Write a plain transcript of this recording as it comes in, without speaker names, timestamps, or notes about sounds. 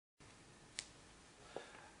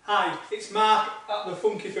Hi, it's Mark at the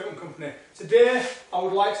Futon Company. Today I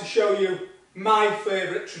would like to show you my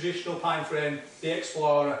favourite traditional pine frame, the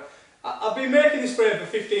Explorer. I've been making this frame for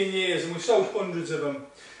 15 years and we've sold hundreds of them.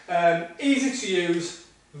 Easy to use,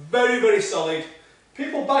 very solid.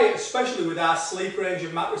 People buy it especially with our sleep range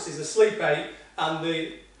of mattresses, the Sleep 8 and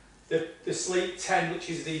the Sleep 10, which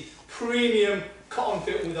is the premium cotton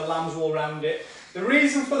Futon with a lamb's wool around it. The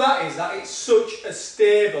reason for that is that it's such a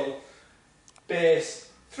stable base.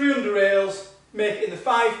 300 rails, make it in the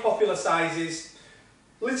 5 popular sizes.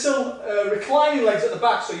 Little reclining legs at the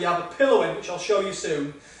back, so you have a pillow in, which I'll show you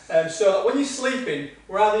soon. So that when you're sleeping,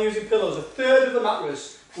 rather than using pillows, a third of the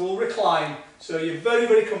mattress will recline. So you're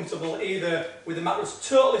very comfortable, either with the mattress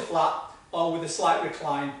totally flat or with a slight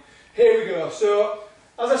recline. Here we go. So,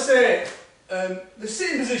 as I say, the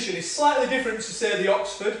sitting position is slightly different to, say, the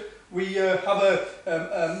Oxford. We have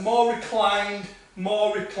a more reclined,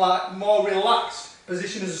 more relaxed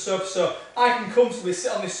position as a sofa, so I can comfortably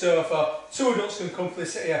sit on this sofa, 2 adults can comfortably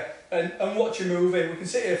sit here and watch a movie. We can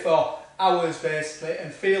sit here for hours basically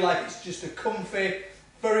and feel like it's just a comfy,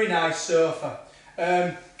 very nice sofa.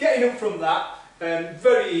 Getting up from that,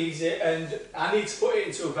 very easy, and I need to put it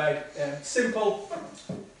into a bed. Simple,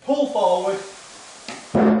 pull forward,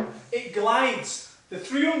 it glides. The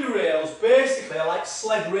 300 rails basically are like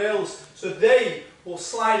sled rails, so they will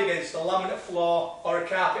slide against a laminate floor or a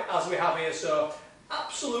carpet as we have here, so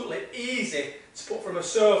absolutely easy to put from a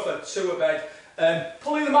sofa to a bed.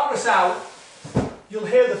 Pulling the mattress out, you'll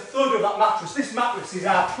hear the thud of that mattress. This mattress is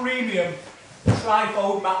our premium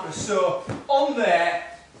trifold mattress, so on there,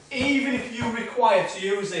 even if you require to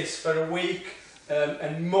use this for a week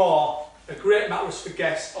and more, a great mattress for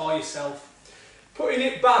guests or yourself. Putting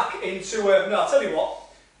it back into no, I'll tell you what,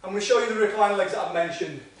 I'm going to show you the recliner legs that I've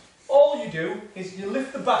mentioned. All you do is you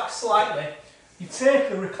lift the back slightly, you take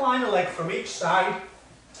the recliner leg from each side,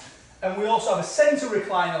 and we also have a centre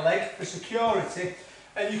recliner leg for security,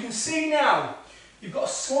 and you can see now you've got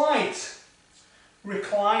a slight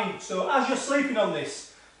recline, so as you're sleeping on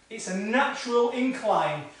this, it's a natural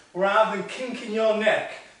incline rather than kinking your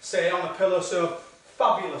neck, say, on a pillow, so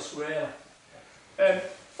fabulous really.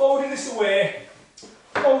 Folding this away,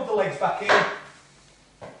 fold the legs back in,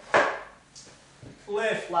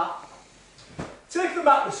 lay flat, take the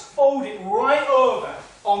mattress, fold it right over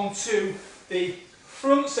onto the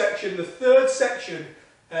front section, the third section,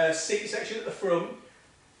 seat section at the front,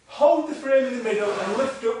 hold the frame in the middle and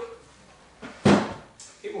lift up,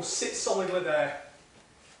 it will sit solidly there.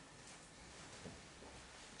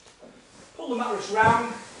 Pull the mattress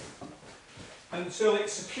round until it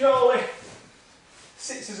securely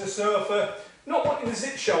sits as a sofa. Not wanting the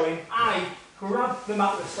zip showing, I grab the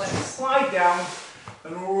mattress, let it slide down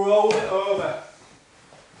and roll it over.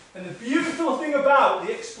 And the beautiful thing about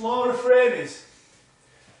the Explorer frame is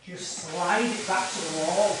you slide it back to the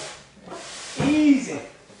wall. Easy.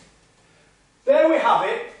 There we have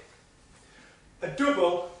it, a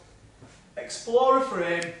double Explorer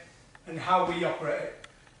frame and how we operate it.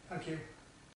 Thank you.